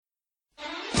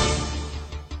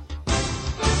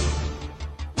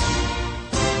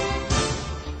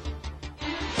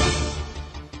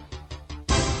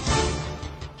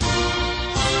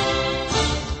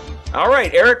All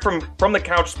right, Eric from the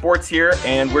Couch Sports here,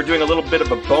 and we're doing a little bit of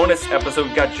a bonus episode.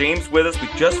 We've got James with us. We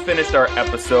just finished our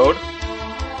episode.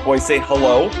 Boys, say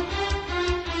hello.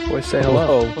 Boys, say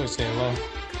hello. Please say hello.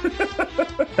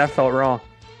 That felt wrong.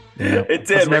 Yeah. It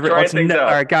did. We're trying things out.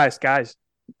 All right, guys.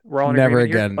 We're all in Never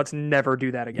agreement here. again. Let's never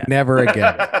do that again. Never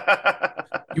again.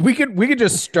 we could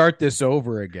just start this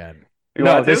over again. You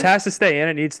No, want this to? has to stay in.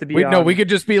 It needs to be. We could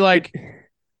just be like,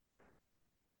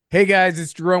 "Hey guys,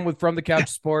 it's Jerome with From the Couch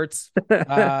Sports. We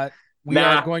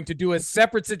Nah. are going to do a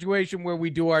separate situation where we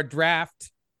do our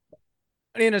draft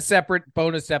in a separate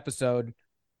bonus episode."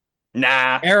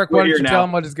 Nah. Eric, we're why don't here you now. tell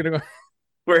him what is going to go?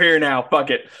 We're here now. Fuck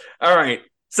it. All right.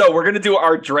 So we're going to do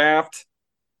our draft.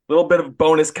 A little bit of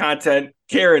bonus content.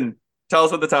 Karen, tell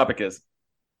us what the topic is.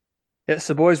 Yeah,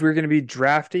 so boys, we're going to be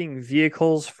drafting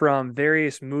vehicles from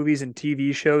various movies and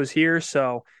TV shows here.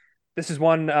 So this is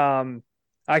one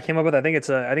I came up with. I think it's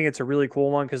a really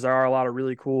cool one because there are a lot of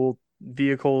really cool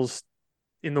vehicles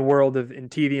in the world of in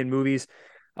TV and movies.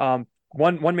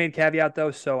 One main caveat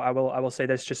though, so I will say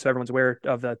this just so everyone's aware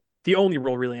of the only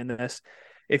rule really in this.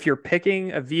 If you're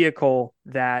picking a vehicle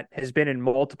that has been in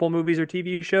multiple movies or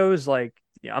TV shows, like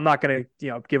I'm not going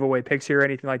to give away picks here or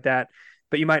anything like that,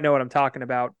 but you might know what I'm talking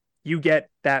about. You get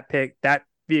that pick, that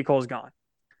vehicle is gone.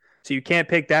 So you can't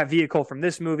pick that vehicle from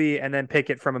this movie and then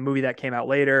pick it from a movie that came out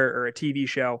later or a TV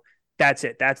show. That's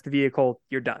it. That's the vehicle.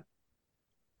 You're done.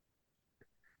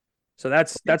 So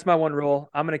that's my one rule.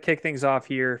 I'm going to kick things off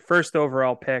here. First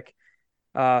overall pick.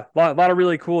 Lot of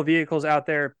really cool vehicles out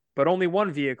there, but only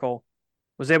one vehicle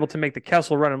was able to make the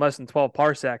Kessel run in less than 12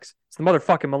 parsecs. It's the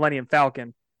motherfucking Millennium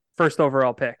Falcon. First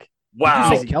overall pick. Wow.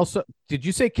 Did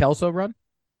you say Kelso run?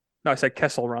 No, I said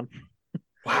Kessel run.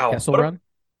 Wow. Kessel What a, run?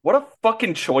 what a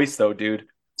fucking choice, though, dude.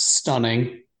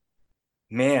 Stunning.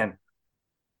 Man.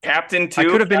 Captain, too. I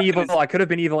could have been Captain evil. I could have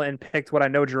been evil and picked what I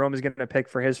know Jerome is going to pick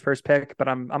for his first pick, but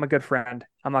I'm a good friend.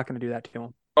 I'm not going to do that to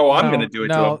him. Oh, I'm going to do it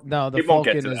to him. No, We won't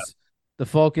get to that. The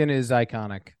Falcon is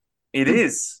iconic. It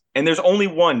is. And there's only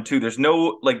one, too. There's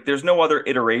no other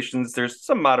iterations. There's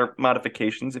some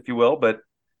modifications, if you will, but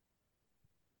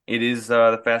it is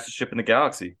the fastest ship in the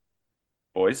galaxy,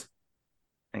 boys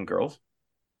and girls.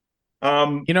 I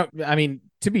mean,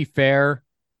 to be fair,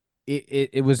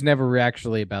 it was never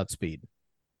actually about speed.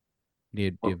 Do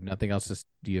you have nothing else?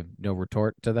 Do you have no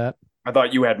retort to that? I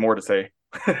thought you had more to say.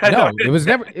 No, it was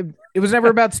never. It was never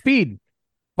about speed.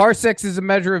 Parsecs is a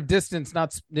measure of distance,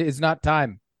 not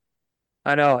time.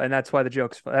 I know, and that's why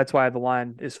that's why the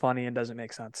line is funny and doesn't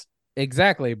make sense.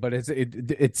 Exactly, but but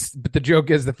the joke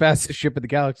is the fastest ship in the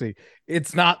galaxy.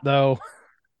 It's not though.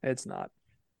 It's not.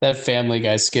 That Family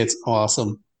Guy skit's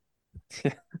awesome.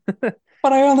 But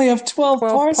I only have 12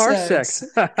 parsecs.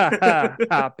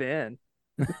 Hop in.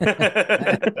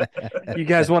 You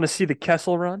guys want to see the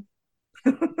Kessel run?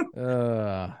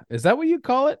 Is that what you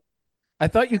call it? I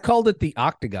thought you called it the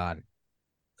octagon.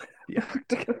 Yeah.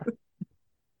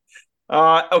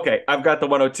 Okay, I've got the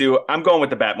 102. I'm going with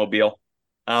the Batmobile.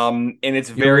 And it's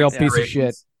You're a very real piece of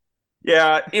shit.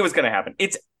 Yeah, it was going to happen.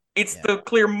 It's the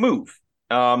clear move.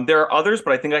 There are others,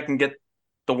 but I think I can get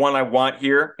the one I want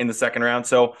here in the second round.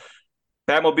 So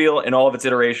Batmobile in all of its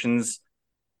iterations.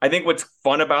 I think what's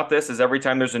fun about this is every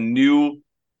time there's a new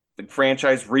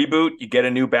franchise reboot, you get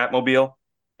a new Batmobile,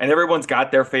 and everyone's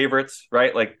got their favorites,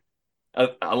 right? Like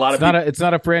a lot of people. It's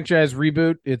not a franchise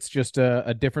reboot. It's just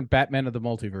a different Batman of the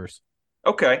multiverse.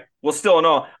 Okay, well, still in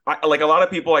all, like a lot of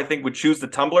people, I think would choose the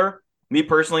Tumbler. Me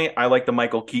personally, I like the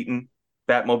Michael Keaton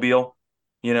Batmobile.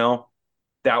 You know,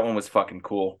 that one was fucking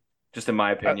cool, just in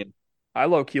my opinion. I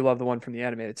low-key love the one from the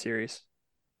animated series.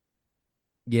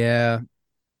 Yeah,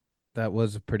 that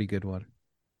was a pretty good one.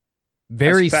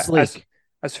 Very sleek.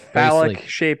 As phallic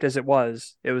shaped as it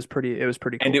was pretty cool.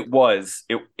 And it was,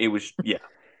 yeah.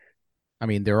 I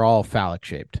mean, they're all phallic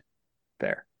shaped.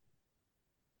 Fair.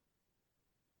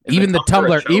 Is Even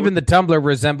the tumbler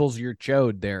resembles your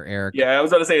chode there, Eric. Yeah, I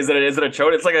was about to say, is it a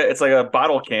chode? It's like a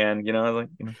bottle can, you know,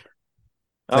 It's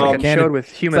like It showed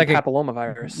with human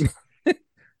papillomavirus.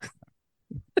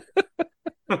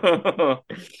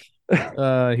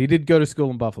 He did go to school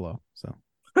in Buffalo, so.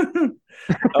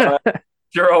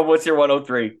 Jerome, what's your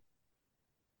 103?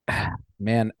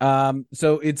 Man,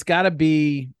 so it's got to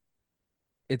be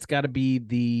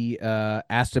the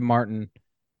Aston Martin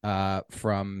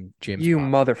from James You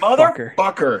Bond.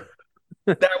 Motherfucker.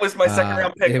 That was my second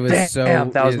round pick. It was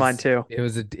that was mine too.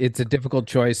 It's a difficult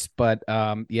choice, but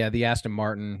the Aston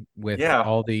Martin with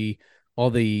all the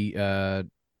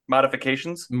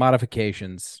modifications.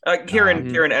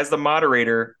 Kieran, as the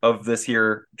moderator of this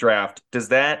here draft, does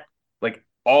that like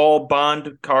all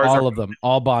Bond cars? All of them,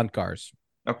 all Bond cars.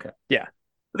 Okay. Yeah.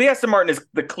 The Aston Martin is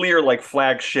the clear like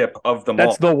flagship of them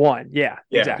That's all. the one. Yeah,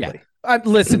 Yeah. exactly.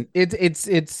 Listen,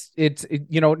 it's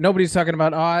nobody's talking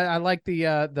about. Oh, I like the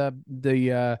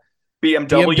BMW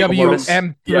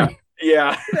M3.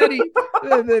 Yeah.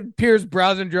 The Pierce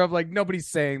Brosnan drove. Like, nobody's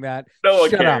saying that. No one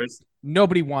Shut cares. Up.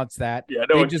 Nobody wants that. Yeah,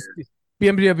 no one cares.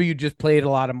 BMW just paid a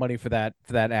lot of money for that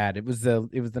ad. It was the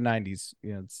 90s.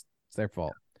 It's their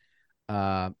fault.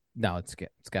 No, it's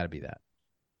got to be that.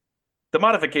 The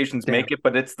modifications make it,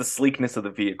 but it's the sleekness of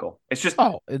the vehicle. It's just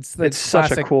it's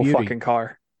such a cool fucking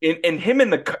car. And him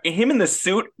in the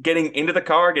suit getting into the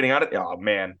car, getting out of oh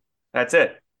man, that's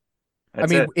it.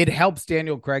 It helps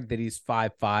Daniel Craig that he's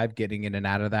 5'5", getting in and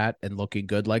out of that and looking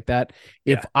good like that.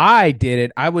 If I did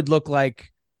it, I would look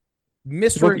like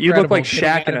Mr. You look like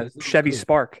Shaq in a Chevy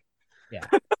Spark. Yeah.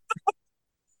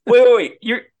 Wait.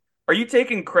 Are you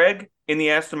taking Craig in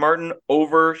the Aston Martin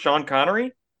over Sean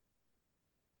Connery?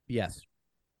 Yes.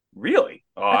 Really?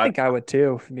 Oh, I think I would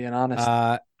too, if I'm being honest.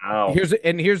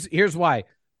 Here's why.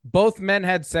 Both men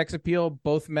had sex appeal.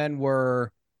 Both men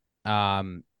were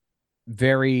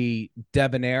very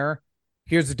debonair.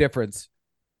 Here's the difference.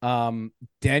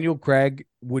 Daniel Craig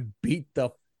would beat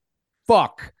the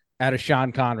fuck out of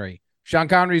Sean Connery. Sean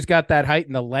Connery's got that height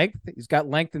and the length. He's got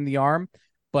length in the arm,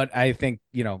 but I think,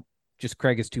 just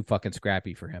Craig is too fucking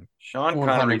scrappy for him. Sean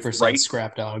Connery's right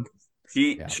scrap dog.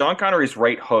 Sean Connery's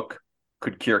right hook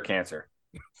could cure cancer.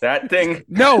 That thing.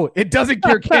 No, it doesn't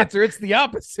cure cancer. It's the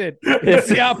opposite. It's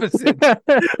the opposite.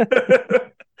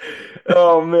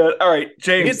 Oh man! All right,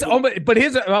 James.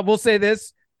 We'll say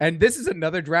this, and this is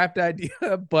another draft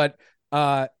idea, but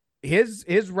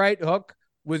his right hook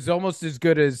was almost as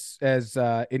good as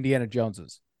Indiana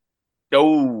Jones's.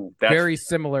 Oh, that's very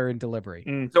similar in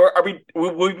delivery. So are we?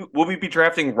 Will we be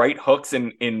drafting right hooks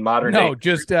in modern? No, day?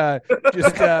 just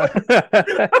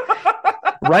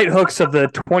right hooks of the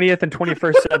 20th and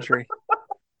 21st century.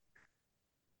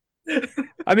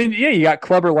 I mean, yeah, you got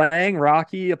Clubber Lang,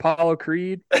 Rocky, Apollo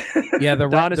Creed. Yeah, the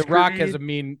Rock has a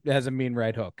mean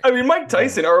right hook. I mean, Mike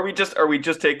Tyson. Or are we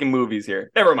just taking movies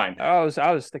here? Never mind. I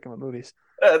was sticking with movies.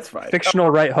 That's fine. Fictional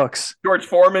right hooks. George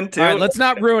Foreman too. All right, let's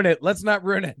not ruin it.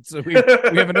 So we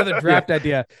have another draft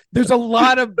idea. There's a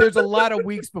lot of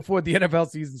weeks before the NFL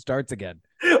season starts again.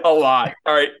 A lot.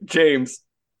 All right, James.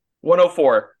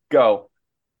 104. Go.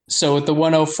 So with the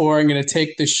 104, I'm going to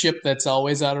take the ship that's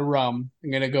always out of rum.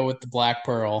 I'm going to go with the Black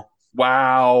Pearl.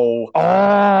 Wow.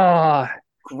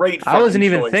 Great. I wasn't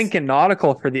even choice. thinking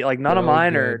nautical for the none of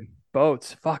mine are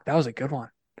boats. Fuck, that was a good one.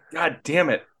 God damn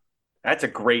it. That's a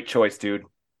great choice, dude.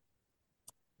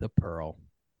 The Pearl.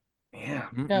 Yeah.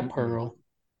 Yeah, Pearl.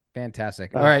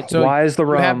 Fantastic. All right. So why is the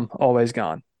rum always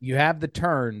gone? You have the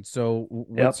turn. So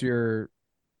what's your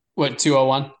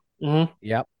 201? Mm-hmm.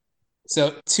 Yep.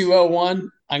 So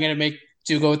 201, I'm gonna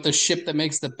go with the ship that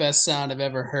makes the best sound I've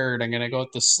ever heard. I'm gonna go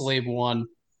with the Slave One.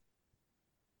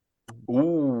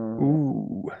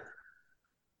 Ooh.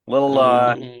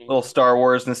 Little Star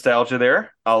Wars nostalgia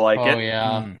there. I like it. Oh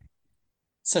yeah.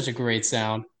 Such a great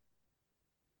sound.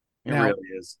 It really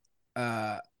is.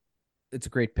 It's a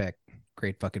great pick.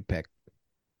 Great fucking pick.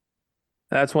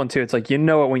 That's one too. It's like, it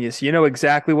when you know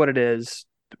exactly what it is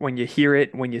when you hear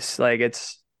it, when you it's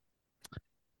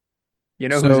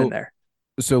who's in there.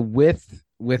 So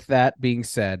with that being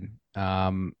said,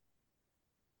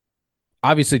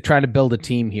 obviously trying to build a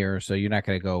team here, so you're not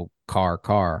going to go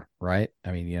car, right?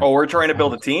 I mean, we're trying to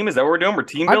build a team. Is that what we're doing? We're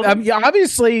team building. Yeah,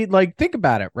 obviously, think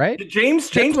about it, right? Did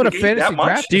James what a fantasy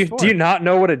draft. Do you not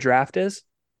know what a draft is?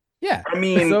 Yeah, I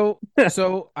mean,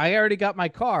 so I already got my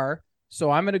car, so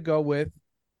I'm going to go with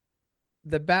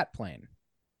the Batplane.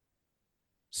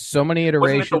 So many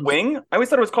iterations. Wasn't it the Wing? I always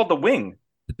thought it was called the Wing.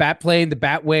 The Batplane, the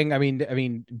Batwing. I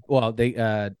mean, well, they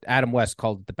Adam West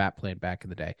called it the Batplane back in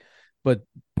the day, but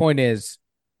point is,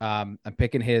 I'm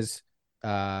picking his.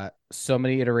 So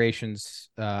many iterations,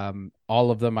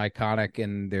 all of them iconic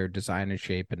in their design and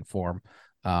shape and form.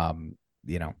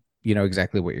 You know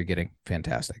exactly what you're getting.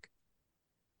 Fantastic.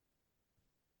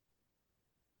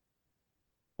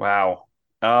 Wow.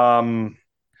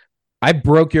 I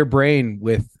broke your brain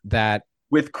with that.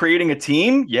 With creating a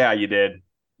team? Yeah, you did.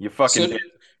 You fucking did.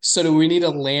 So do we need a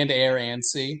land, air, and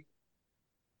sea?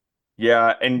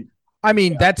 Yeah, and I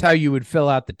mean, that's how you would fill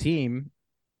out the team.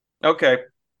 Okay.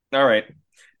 All right.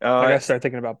 I gotta start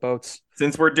thinking about boats.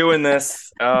 Since we're doing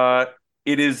this, it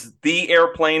is the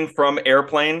airplane from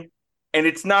Airplane, and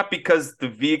it's not because the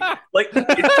vehicle.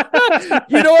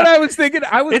 You know what I was thinking?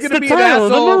 I was going to be an asshole.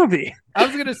 of the movie. I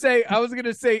was going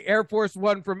to say Air Force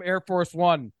One from Air Force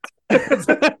One.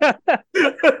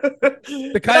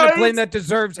 The kind of plane that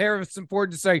deserves Harrison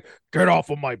Ford to say, "Get off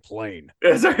of my plane."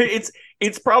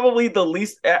 It's probably the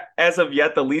least, as of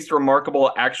yet, the least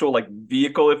remarkable actual like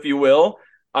vehicle, if you will,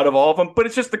 out of all of them. But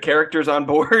it's just the characters on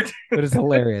board. But it's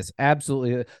hilarious.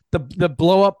 Absolutely. The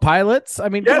blow up pilots. I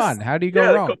mean, come on. How do you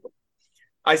go wrong?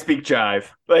 I speak jive.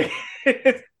 Like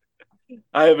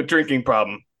I have a drinking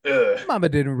problem. Ugh. Mama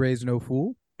didn't raise no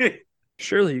fool.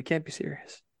 Surely you can't be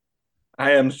serious.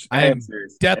 I am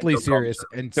serious. Deathly serious.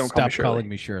 And stop calling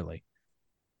me Shirley.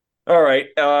 All right.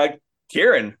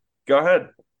 Kieran, go ahead.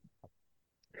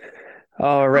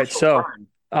 All right. So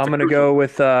I'm gonna go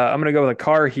with a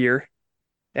car here.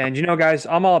 And you know, guys,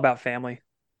 I'm all about family.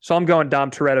 So I'm going Dom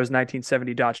Toretto's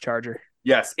 1970 Dodge Charger.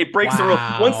 Yes, it breaks the rules.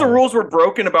 Once the rules were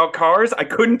broken about cars, I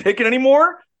couldn't pick it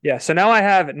anymore. Yeah, so now I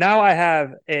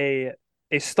have a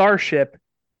starship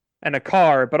and a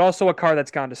car, but also a car that's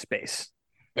gone to space.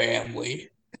 Family.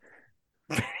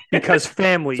 Because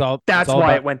family. That's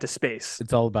why it went to space.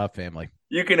 It's all about family.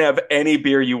 You can have any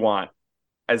beer you want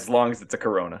as long as it's a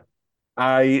Corona.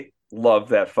 I love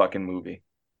that fucking movie.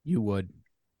 You would.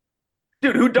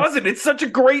 Dude, who doesn't? It's such a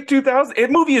great 2000. That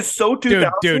movie is so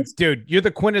 2000. Dude, you're the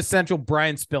quintessential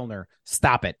Brian Spillner.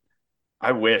 Stop it.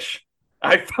 I wish.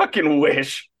 I fucking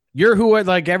wish. You're who,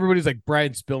 like, everybody's like,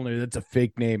 Brian Spillner, that's a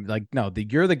fake name. Like, no,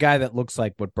 you're the guy that looks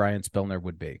like what Brian Spillner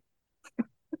would be.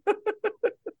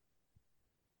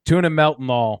 Tuna melt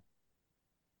and all.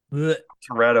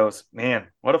 Toretto's. Man,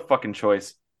 what a fucking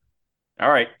choice. All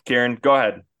right, Kieran, go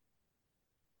ahead.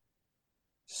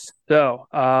 So,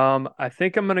 I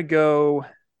think I'm gonna go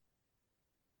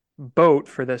boat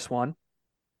for this one.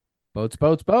 Boats.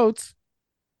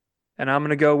 And I'm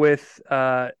gonna go with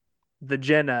the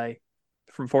Jenny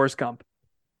from Forrest Gump.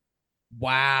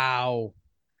 Wow.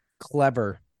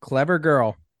 Clever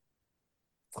girl.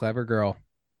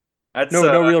 That's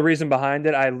no real reason behind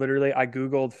it. I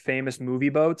Googled famous movie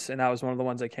boats, and that was one of the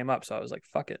ones that came up. So I was like,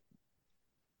 fuck it.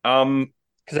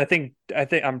 Because I think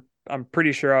I'm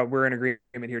pretty sure we're in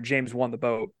agreement here. James won the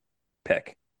boat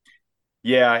pick.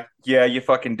 Yeah, you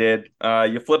fucking did.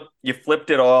 You flipped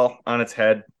it all on its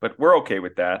head, but we're okay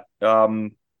with that.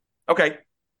 Okay.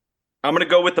 I'm gonna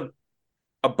go with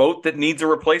a boat that needs a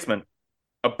replacement.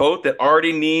 A boat that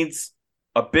already needs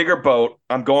a bigger boat.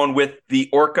 I'm going with the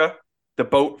Orca, the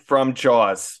boat from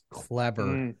Jaws.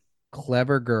 Clever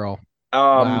girl.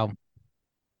 Wow.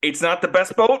 It's not the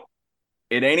best boat.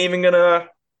 It ain't even gonna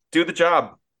do the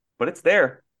job, but it's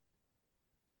there.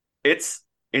 It's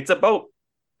a boat,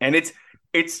 and it's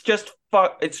just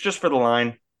for the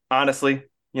line. Honestly,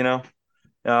 you know,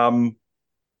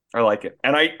 I like it,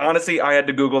 and I had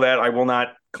to Google that. I will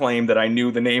not claim that I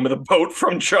knew the name of the boat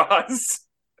from Jaws.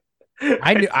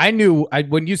 I knew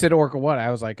when you said Orca 1, I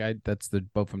was like, that's the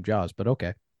boat from Jaws, but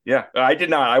okay. Yeah, I did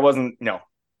not. I wasn't. No,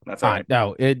 that's all right.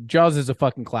 No, Jaws is a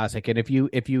fucking classic, and if you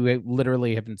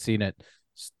literally haven't seen it,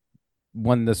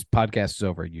 when this podcast is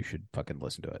over, you should fucking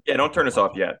listen to it. Yeah, don't turn us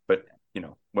off yet, but you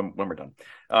know when we're done.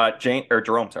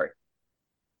 Jerome, sorry.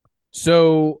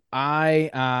 So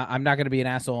I'm not going to be an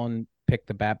asshole and pick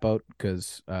the Batboat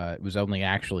because it was only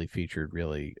actually featured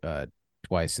really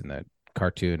twice in the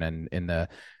cartoon and in the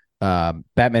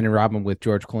Batman and Robin with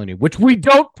George Clooney, which we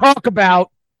don't talk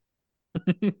about.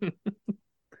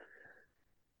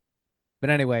 But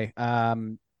anyway,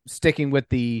 sticking with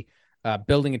the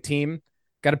building a team,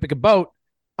 got to pick a boat.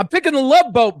 I'm picking the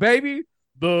Love Boat, baby.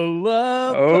 The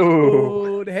Love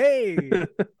Boat. Hey,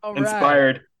 all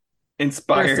right.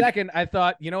 Inspired. For a second, I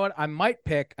thought, you know what? I might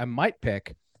pick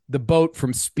the boat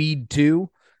from Speed 2,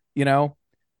 you know.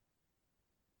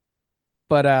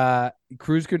 But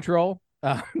Cruise Control.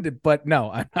 But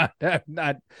no, I'm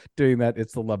not doing that.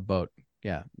 It's the Love Boat.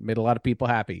 Yeah, made a lot of people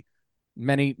happy.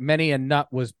 Many a nut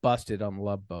was busted on the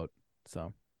Love Boat.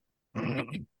 So, I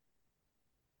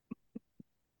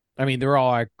mean, they're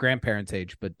all our grandparents'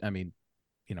 age, but I mean,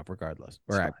 you know, regardless,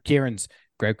 or Kieran's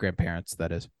great grandparents,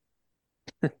 that is.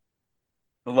 The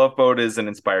Love Boat is an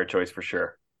inspired choice for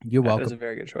sure. You're welcome. That is a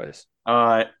very good choice.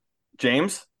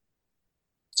 James?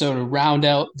 So to round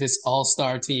out this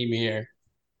all-star team here,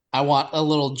 I want a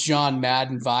little John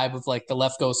Madden vibe of like the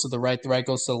left goes to the right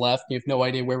goes to the left. You have no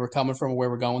idea where we're coming from or where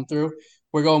we're going through.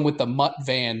 We're going with the Mutt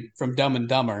van from Dumb and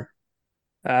Dumber.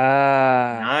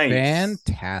 Nice.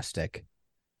 Fantastic.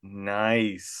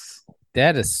 Nice.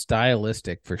 That is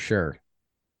stylistic for sure.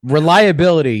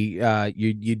 Reliability,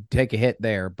 you'd take a hit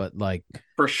there, but like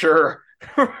for sure.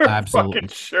 Absolutely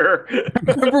sure.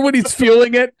 Remember when he's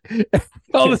fueling it?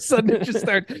 All of a sudden it just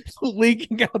starts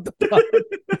leaking out the pipe.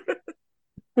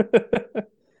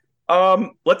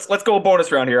 Let's go a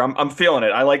bonus round here. I'm feeling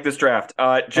it. I like this draft.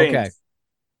 James. Okay.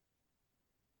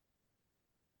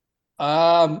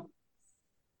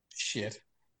 Shit.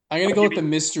 I'm gonna I'll go give with the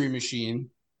Mystery Machine.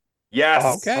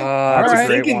 Yes. Okay. I That's was a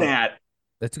great thinking one. that.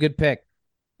 That's a good pick.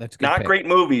 That's a good Not pick. great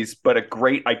movies, but a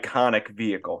great iconic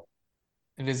vehicle.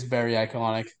 It is very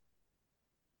iconic.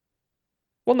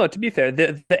 Well, no, to be fair,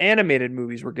 the animated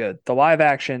movies were good. The live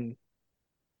action,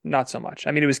 not so much.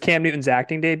 I mean, it was Cam Newton's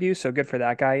acting debut, so good for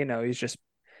that guy. You know, he's just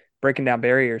breaking down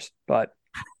barriers. But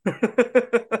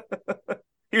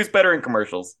He was better in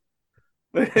commercials.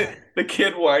 The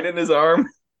kid winding his arm.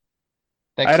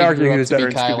 That I'd kid argue grew he up was to better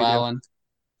be in Kyle Scooby-Doo. Allen.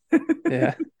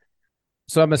 yeah,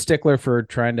 So I'm a stickler for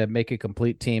trying to make a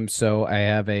complete team. So I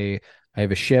have a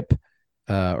ship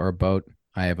or a boat.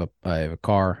 I have a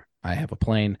car. I have a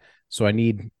plane. So I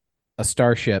need a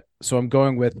starship. So I'm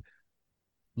going with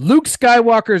Luke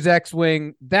Skywalker's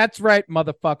X-wing. That's right,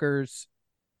 motherfuckers.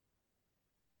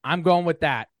 I'm going with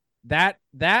that.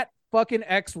 That fucking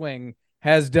X-wing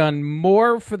has done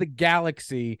more for the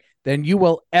galaxy than you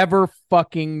will ever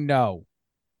fucking know.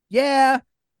 Yeah,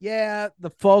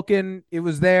 the Falcon, it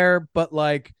was there, but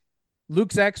like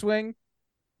Luke's X-wing,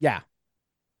 yeah,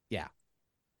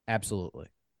 absolutely.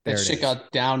 That There it shit is.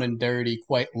 got down and dirty,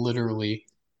 quite literally,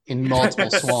 in multiple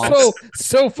swamps.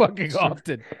 so fucking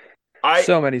often.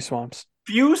 so many swamps.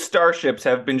 Few starships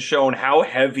have been shown how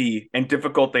heavy and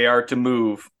difficult they are to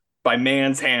move by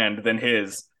man's hand than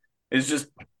his. It's just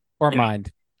Or You know.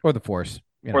 mind, or the Force,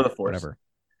 Or the Force. whatever.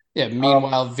 Yeah,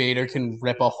 meanwhile, Vader can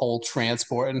rip a whole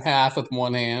transport in half with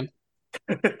one hand.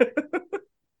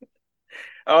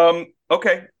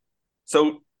 Okay.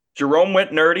 So Jerome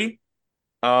went nerdy.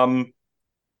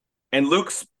 And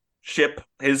Luke's ship,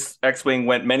 his X-Wing,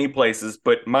 went many places,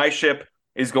 but my ship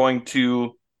is going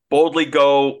to boldly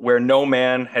go where no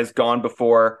man has gone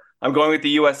before. I'm going with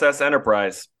the USS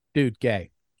Enterprise. Dude,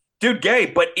 gay. Dude, gay,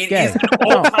 but it Gay. is an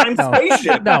all-time No.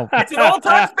 spaceship. No. It's an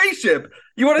all-time spaceship.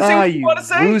 You want to say what you you want to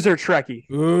say? loser Trekkie.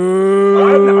 I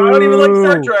don't even like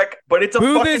Star Trek, but it's a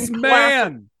Boo fucking this classic.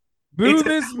 man. Boo It's a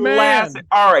this classic. man.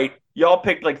 All right, y'all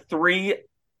picked like 3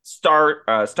 Star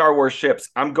Wars ships.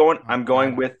 I'm going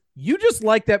God. with. You just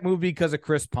like that movie because of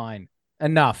Chris Pine.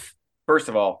 Enough. First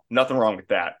of all, nothing wrong with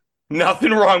that.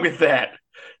 Nothing wrong with that.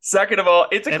 Second of all,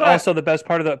 it's a And classic. also the best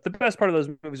part of those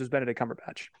movies was Benedict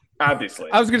Cumberbatch.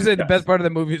 Obviously. I was gonna say the Yes. best part of the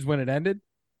movie is when it ended.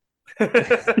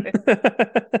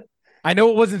 I know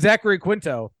it wasn't Zachary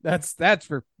Quinto. That's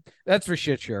for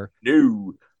shit sure.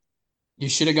 No. You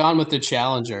should have gone with the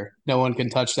Challenger. No one can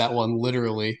touch that one,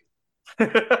 literally.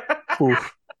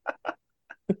 Oof.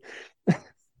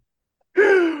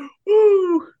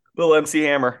 Woo. Little MC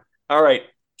Hammer. All right,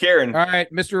 Karen. All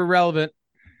right, Mr. Irrelevant.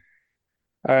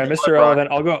 All right, Mr.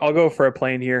 Relevant. I'll go for a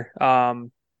plane here.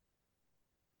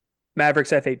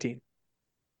 Mavericks F-18.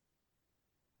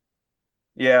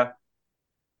 Yeah.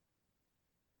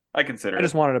 I consider I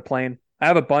just wanted a plane. I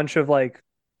have a bunch of like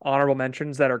honorable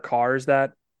mentions that are cars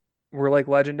that were like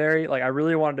legendary. Like I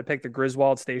really wanted to pick the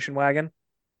Griswold station wagon.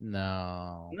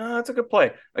 No. No, that's a good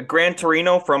play. A Gran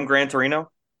Torino from Gran Torino.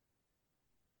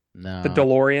 No. The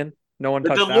DeLorean. No one The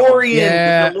touched that one. DeLorean.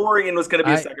 Yeah. The DeLorean was going to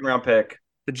be a I- second round pick.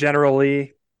 The General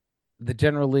Lee. The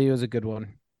General Lee was a good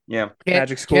one. Yeah.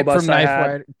 Magic School Kip Bus from I Knight had.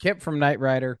 Rider. Kip from Knight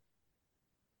Rider.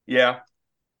 Yeah.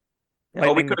 Oh, we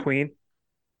Lightning could've- McQueen.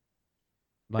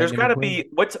 There's Lightning got to McQueen. be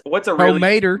what's a really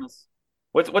Mater. famous,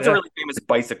 what's a Yeah. really famous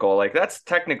bicycle? Like that's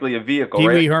technically a vehicle, Pee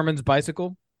Wee right? Herman's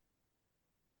bicycle.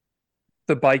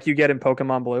 The bike you get in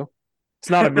Pokemon Blue. It's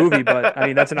not a movie, but I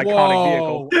mean that's an iconic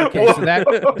vehicle. Whoa. Okay, so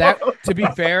that Whoa. to be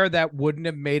fair, that wouldn't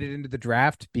have made it into the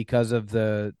draft because of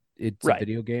it's Right. a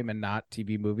video game and not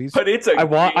TV movies. But it's a I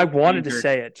wanted to game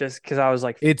say it just because I was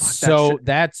like, It's fuck, so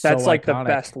that's that's so like iconic. the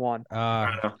best one.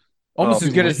 changer. Almost Oh,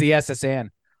 as good as the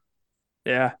SSN.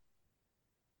 Yeah.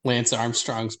 Lance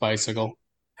Armstrong's bicycle.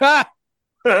 Ha!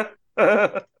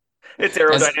 It's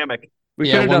aerodynamic.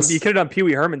 Yeah, You once- could have done Pee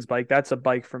Wee Herman's bike. That's a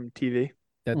bike from TV.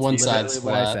 That's One literally side's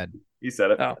what I flat. said. You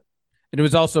said it. Oh. And it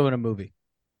was also in a movie.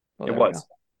 Well, It there we was. go.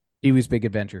 Pee Wee's Big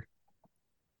Adventure.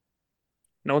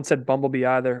 No one said Bumblebee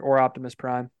either or Optimus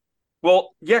Prime.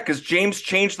 Well, yeah, because James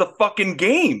changed the fucking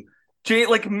game.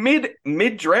 Like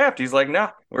mid draft, he's like,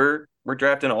 nah, we're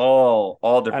drafting all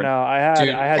I different. know. Dude,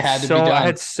 it had to be I done.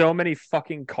 had so many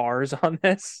fucking cars on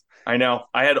this. I know.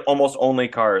 I had almost only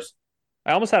cars.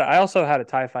 I also had a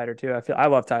TIE fighter too. I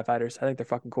love TIE fighters. I think they're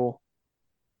fucking cool.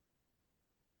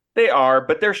 They are,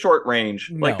 but they're short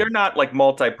range. Like No. they're not like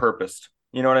multi-purposed.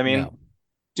 You know what I mean? No.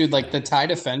 Dude, like the TIE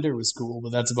Defender was cool,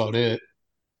 but that's about it.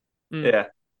 Yeah.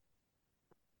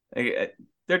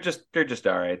 They're just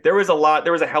all right. There was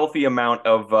a healthy amount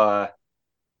of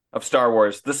Star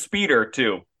Wars. The speeder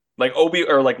too. Like Luke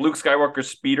Skywalker's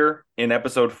speeder in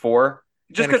episode 4.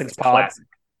 Just because Anakin's it's pod. classic.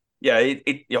 Yeah,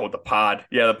 the pod.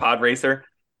 Yeah, the pod racer.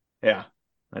 Yeah,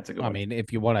 that's a good I one. mean,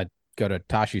 if you want to go to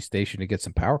Tashi Station to get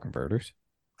some power converters.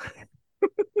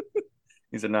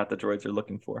 These are not the droids you're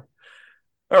looking for.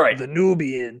 All right. The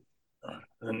Nubian.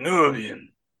 The Nubian.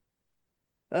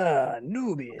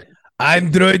 Nubian.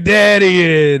 I'm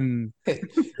Droidarian.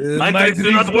 My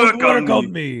do not work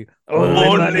on me.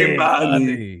 Only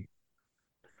money.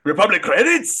 Republic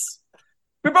credits?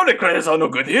 Republic credits are no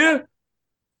good here.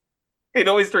 It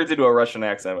always turns into a Russian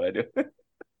accent when I do.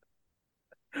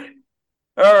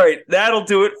 All right, that'll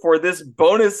do it for this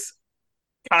bonus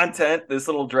content, this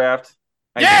little draft.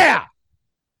 Yeah!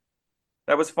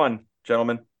 That was fun,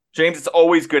 gentlemen. James, it's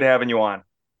always good having you on.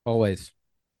 Always.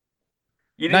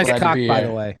 You Nice Glad to cock, be by here.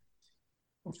 the way.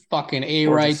 Fucking A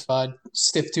Gorgeous. right, bud.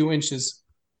 Stiff 2 inches.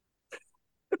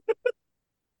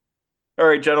 All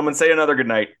right, gentlemen, say another good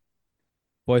night.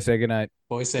 Boy, say goodnight.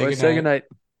 Boys say Boys, goodnight. say goodnight.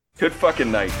 Good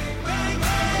fucking night.